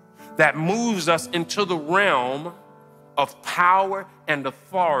that moves us into the realm of power and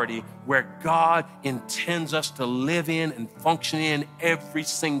authority where God intends us to live in and function in every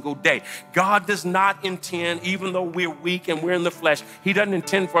single day. God does not intend, even though we're weak and we're in the flesh, he doesn't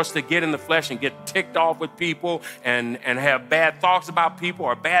intend for us to get in the flesh and get ticked off with people and have bad thoughts about people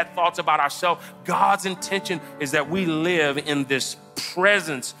or bad thoughts about ourselves. God's intention is that we live in this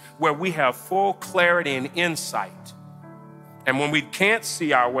presence where we have full clarity and insight. And when we can't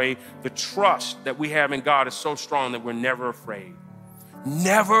see our way, the trust that we have in God is so strong that we're never afraid.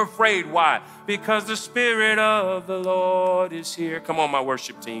 Never afraid. Why? Because the Spirit of the Lord is here. Come on, my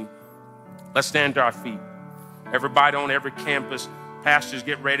worship team. Let's stand to our feet. Everybody on every campus, pastors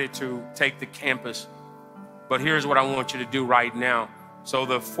get ready to take the campus. But here's what I want you to do right now. So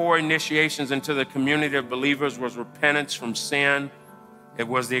the 4 initiations into the community of believers was repentance from sin. It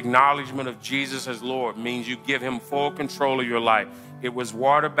was the acknowledgement of Jesus as Lord, means you give him full control of your life. It was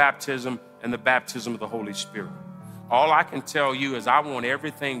water baptism and the baptism of the Holy Spirit. All I can tell you is I want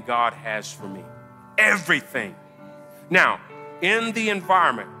everything God has for me. Everything. Now, in the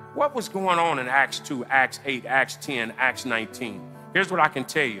environment, what was going on in Acts 2, Acts 8, Acts 10, Acts 19? Here's what I can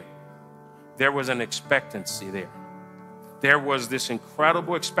tell you. There was an expectancy there. There was this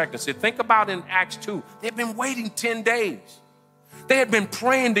incredible expectancy. Think about in Acts 2. They've been waiting 10 days. They had been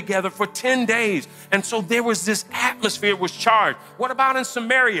praying together for 10 days. And so there was this atmosphere was charged. What about in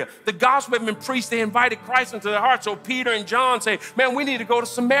Samaria? The gospel had been preached. They invited Christ into their heart. So Peter and John say, man, we need to go to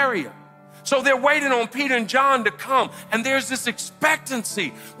Samaria. So they're waiting on Peter and John to come. And there's this expectancy.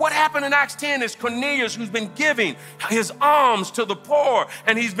 What happened in Acts 10 is Cornelius, who's been giving his alms to the poor,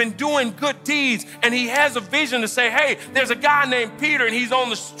 and he's been doing good deeds. And he has a vision to say, hey, there's a guy named Peter, and he's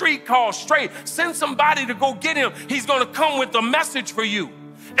on the street called Straight. Send somebody to go get him. He's going to come with a message for you.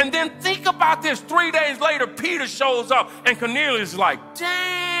 And then think about this. 3 days later, Peter shows up, and Cornelius is like,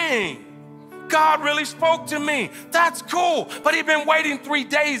 dang. God really spoke to me. That's cool. But he'd been waiting 3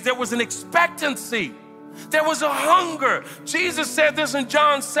 days. There was an expectancy. There was a hunger. Jesus said this in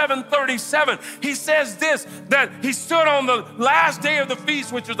John 7:37. He says this, that he stood on the last day of the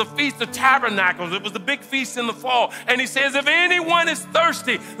feast, which was the Feast of Tabernacles. It was the big feast in the fall. And he says, if anyone is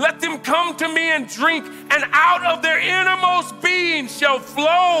thirsty, let them come to me and drink. And out of their innermost being shall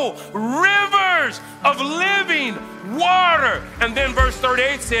flow rivers of living water. And then verse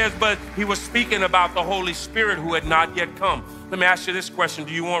 38 says, but he was speaking about the Holy Spirit who had not yet come. Let me ask you this question.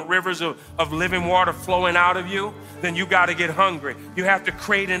 Do you want rivers of living water flowing out of you? Then you got to get hungry. You have to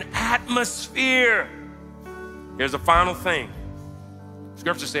create an atmosphere. Here's the final thing.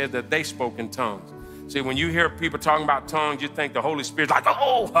 Scripture said that they spoke in tongues. See, when you hear people talking about tongues, you think the Holy Spirit's like,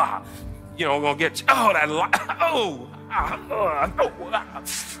 gonna get you.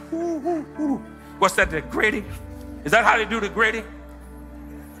 What's that, the gritty? Is that how they do the gritty?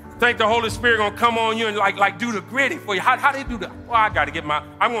 Think the Holy Spirit gonna come on you and like do the gritty for you. How they do that? Well,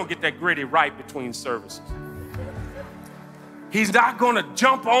 I'm gonna get that gritty right between services. He's not gonna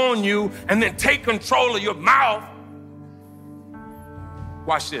jump on you and then take control of your mouth.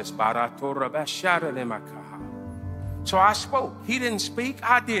 Watch this. So I spoke. He didn't speak,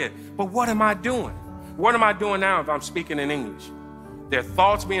 I did. But what am I doing? What am I doing now if I'm speaking in English? There are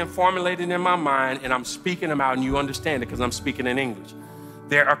thoughts being formulated in my mind, and I'm speaking them out, and you understand it because I'm speaking in English.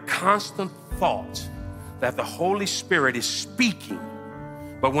 There are constant thoughts that the Holy Spirit is speaking.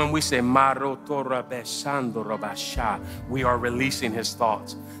 But when we say, we are releasing his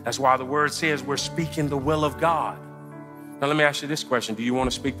thoughts. That's why the word says we're speaking the will of God. Now let me ask you this question. Do you want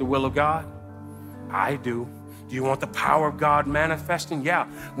to speak the will of God? I do. Do you want the power of God manifesting? Yeah.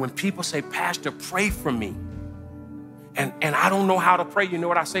 When people say, Pastor, pray for me. And I don't know how to pray. You know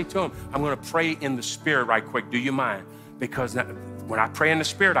what I say to them? I'm going to pray in the Spirit right quick. Do you mind? Because when I pray in the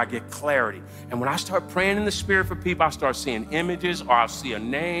Spirit, I get clarity. And when I start praying in the Spirit for people, I start seeing images, or I'll see a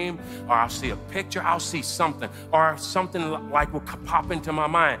name, or I'll see a picture, I'll see something, or something like will pop into my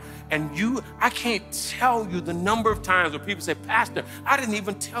mind. And I can't tell you the number of times where people say, Pastor, I didn't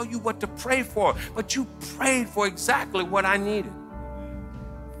even tell you what to pray for, but you prayed for exactly what I needed.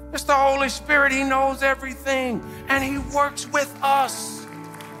 It's the Holy Spirit. He knows everything, and he works with us.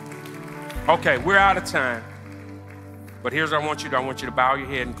 Okay, we're out of time. But here's what I want you to do. I want you to bow your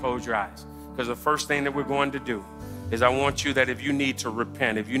head and close your eyes. Because the first thing that we're going to do is I want you that if you need to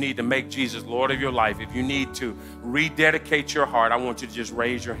repent, if you need to make Jesus Lord of your life, if you need to rededicate your heart, I want you to just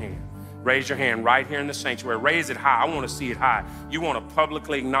raise your hand. Raise your hand right here in the sanctuary. Raise it high. I want to see it high. You want to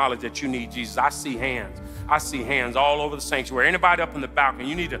publicly acknowledge that you need Jesus. I see hands. I see hands all over the sanctuary. Anybody up in the balcony,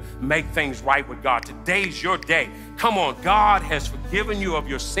 you need to make things right with God. Today's your day. Come on, God has forgiven you of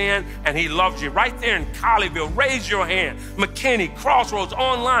your sin, and he loves you. Right there in Colleyville, raise your hand. McKinney, Crossroads,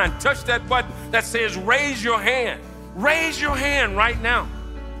 online, touch that button that says raise your hand. Raise your hand right now.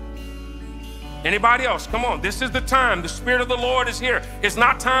 Anybody else? Come on. This is the time. The Spirit of the Lord is here. It's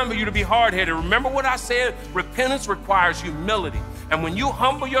not time for you to be hard-headed. Remember what I said? Repentance requires humility. And when you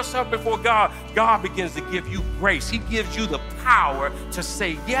humble yourself before God, God begins to give you grace. He gives you the power to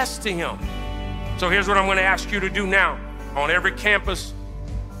say yes to him. So here's what I'm going to ask you to do now. On every campus,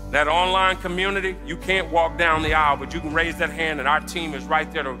 that online community, you can't walk down the aisle, but you can raise that hand, and our team is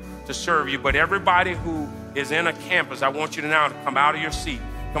right there to serve you. But everybody who is in a campus, I want you to now to come out of your seat.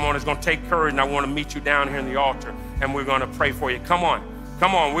 Come on, it's going to take courage, and I want to meet you down here in the altar, and we're going to pray for you. Come on.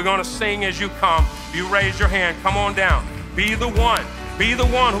 Come on. We're going to sing as you come. You raise your hand. Come on down. Be the one. Be the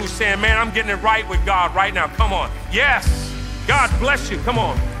one who's saying, man, I'm getting it right with God right now. Come on. Yes. God bless you. Come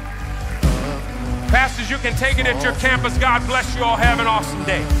on. Pastors, you can take it at your campus. God bless you all. Have an awesome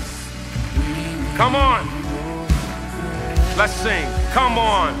day. Come on. Let's sing. Come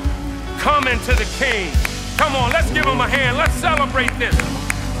on. Come into the King. Come on. Let's give him a hand. Let's celebrate this.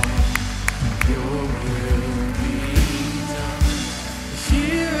 Your will be done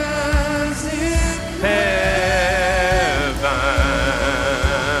here as in heaven.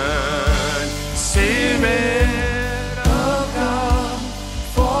 Spirit of God,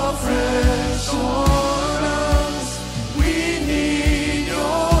 fall fresh on us. We need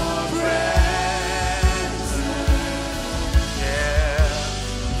your presence. Yeah.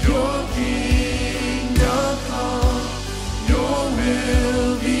 Your kingdom come, your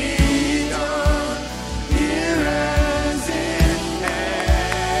will be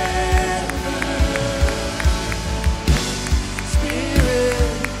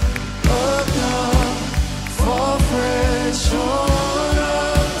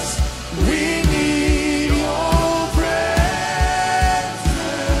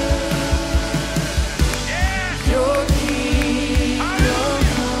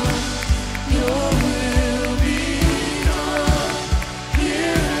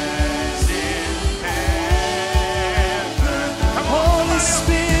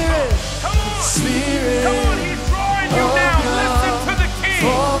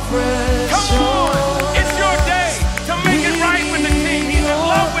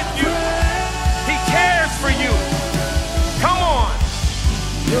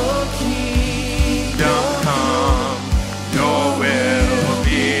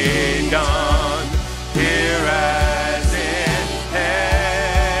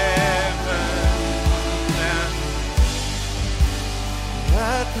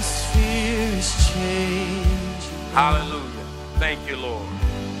Hallelujah. Thank you, Lord.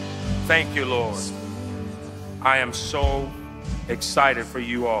 Thank you, Lord. I am so excited for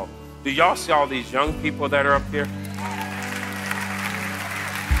you all. Do y'all see all these young people that are up here?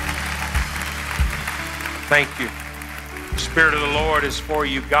 Thank you. The Spirit of the Lord is for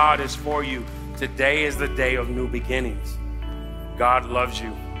you. God is for you. Today is the day of new beginnings. God loves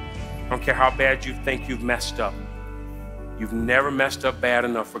you. I don't care how bad you think you've messed up. You've never messed up bad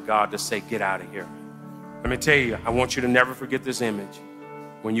enough for God to say, get out of here. Let me tell you, I want you to never forget this image.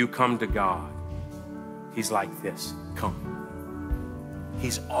 When you come to God, he's like this. Come.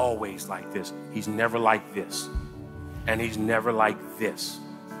 He's always like this. He's never like this. And he's never like this.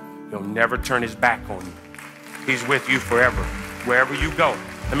 He'll never turn his back on you. He's with you forever, wherever you go.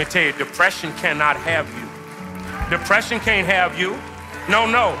 Let me tell you, depression cannot have you. Depression can't have you. No,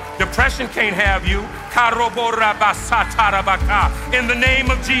 no, depression can't have you. In the name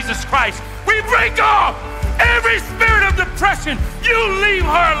of Jesus Christ, we break off every spirit of depression. You leave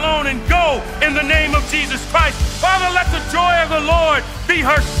her alone and go in the name of Jesus Christ. Father, let the joy of the Lord be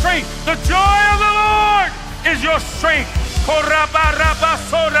her strength. The joy of the Lord is your strength.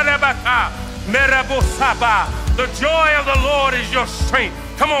 The joy of the Lord is your strength.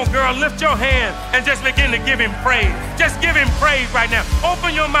 Come on, girl, lift your hand and just begin to give him praise. Just give him praise right now.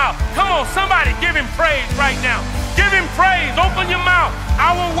 Open your mouth. Come on, somebody give him praise right now. Give him praise. Open your mouth.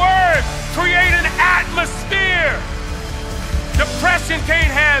 Our words create an atmosphere. Depression can't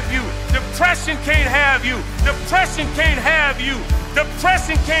have you. Depression can't have you. Depression can't have you.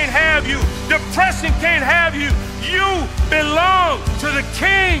 Depression can't have you. Depression can't have you. You belong to the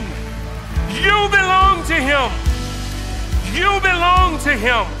King. You belong to him. You belong to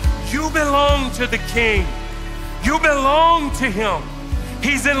him. You belong to the King. You belong to him.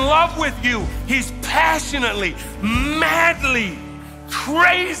 He's in love with you. He's passionately, madly,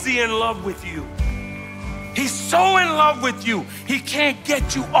 crazy in love with you. He's so in love with you, he can't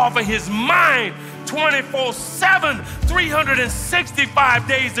get you off of his mind 24/7, 365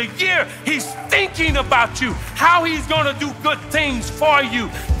 days a year. He's thinking about you, how he's gonna do good things for you,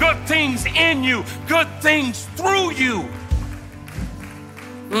 good things in you, good things through you.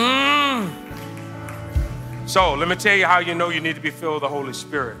 So let me tell you how you know you need to be filled with the Holy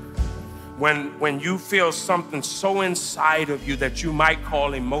Spirit. When you feel something so inside of you that you might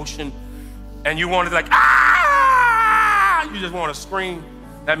call emotion, and you want to like, ah, you just want to scream,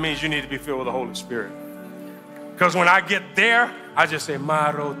 that means you need to be filled with the Holy Spirit. Because when I get there, I just say,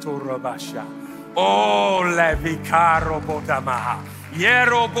 Maro Torabasha. Oh, la vicaro botamaha.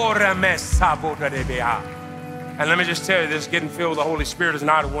 Yero boramesa botadebeha. And let me just tell you, this getting filled with the Holy Spirit is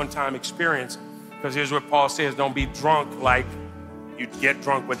not a one-time experience. Because here's what Paul says, don't be drunk like you get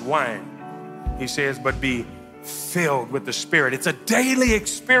drunk with wine. He says, but be filled with the Spirit. It's a daily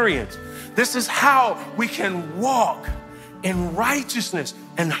experience. This is how we can walk in righteousness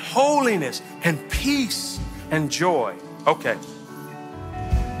and holiness and peace and joy. Okay.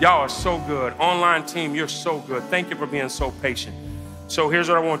 Y'all are so good. Online team, you're so good. Thank you for being so patient. So here's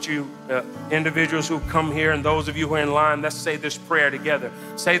what I want you, individuals who come here and those of you who are in line, let's say this prayer together.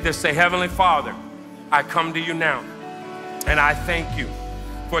 Say this, say, Heavenly Father, I come to you now, and I thank you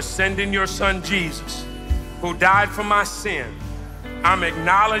for sending your son Jesus, who died for my sin. I'm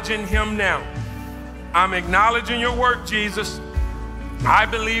acknowledging him now. I'm acknowledging your work, Jesus. I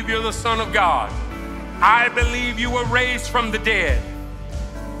believe you're the Son of God. I believe you were raised from the dead.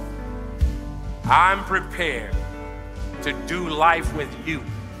 I'm prepared to do life with you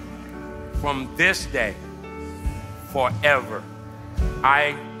from this day forever.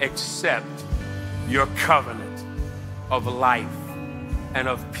 I accept your covenant of life and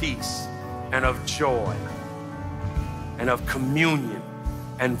of peace and of joy and of communion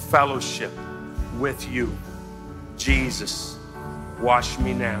and fellowship with you. Jesus, wash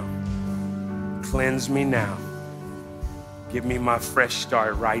me now, cleanse me now, give me my fresh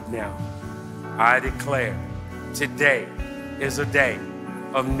start right now. I declare today is a day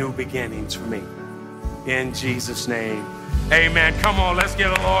of new beginnings for me. In Jesus' name, amen. Come on, let's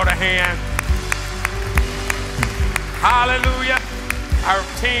give the Lord a hand. Hallelujah. Our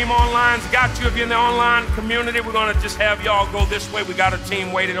team online's got you. If you're in the online community, we're going to just have y'all go this way. We got a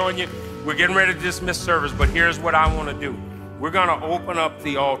team waiting on you. We're getting ready to dismiss service, but here's what I want to do. We're going to open up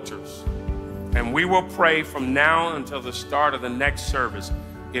the altars, and we will pray from now until the start of the next service.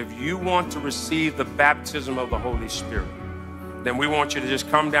 If you want to receive the baptism of the Holy Spirit, then we want you to just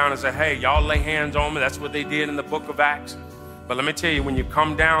come down and say, hey, y'all lay hands on me. That's what they did in the book of Acts. But let me tell you, when you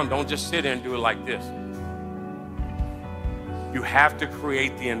come down, don't just sit there and do it like this. You have to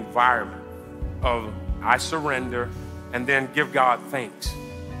create the environment of I surrender and then give God thanks.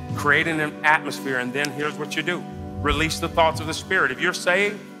 Creating an atmosphere, and then here's what you do. Release the thoughts of the Spirit. If you're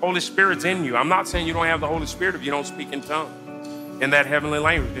saved, Holy Spirit's in you. I'm not saying you don't have the Holy Spirit if you don't speak in tongues in that heavenly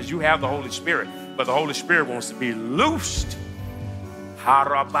language, because you have the Holy Spirit, but the Holy Spirit wants to be loosed.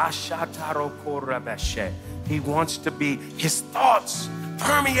 He wants to be, his thoughts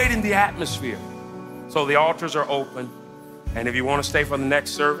permeating the atmosphere. So the altars are open. And if you want to stay for the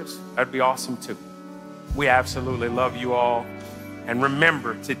next service, that'd be awesome too. We absolutely love you all. And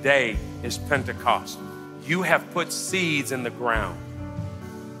remember, today is Pentecost. You have put seeds in the ground.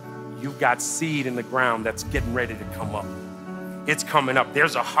 You've got seed in the ground that's getting ready to come up. It's coming up.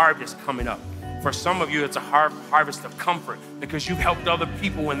 There's a harvest coming up. For some of you, it's a harvest of comfort because you've helped other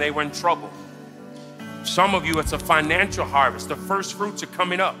people when they were in trouble. Some of you, it's a financial harvest. The first fruits are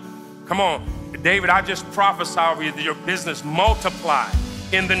coming up. Come on, David, I just prophesy over you that your business multiply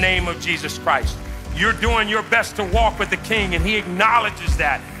in the name of Jesus Christ. You're doing your best to walk with the King, and he acknowledges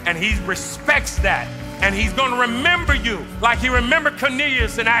that, and he respects that, and he's going to remember you like he remembered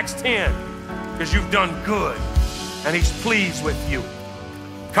Cornelius in Acts 10, because you've done good, and he's pleased with you.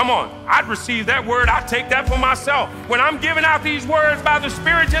 Come on, I'd receive that word. I take that for myself. When I'm giving out these words by the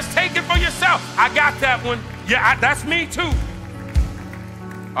Spirit, just take it for yourself. I got that one. Yeah, that's me too.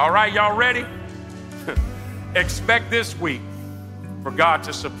 All right, y'all ready? Expect this week for God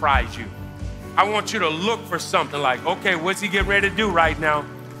to surprise you. I want you to look for something like, okay, what's he getting ready to do right now?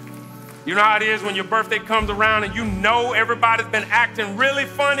 You know how it is when your birthday comes around and you know everybody's been acting really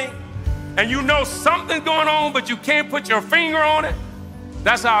funny and you know something's going on, but you can't put your finger on it?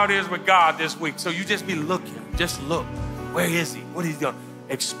 That's how it is with God this week. So you just be looking. Just look. Where is he? What is he doing?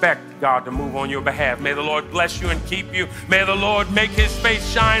 Expect God to move on your behalf. May the Lord bless you and keep you. May the Lord make his face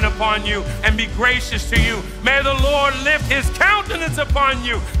shine upon you and be gracious to you. May the Lord lift his countenance upon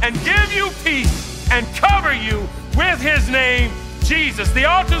you and give you peace and cover you with his name, Jesus. The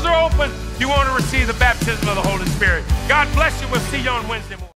altars are open. You want to receive the baptism of the Holy Spirit. God bless you. We'll see you on Wednesday morning.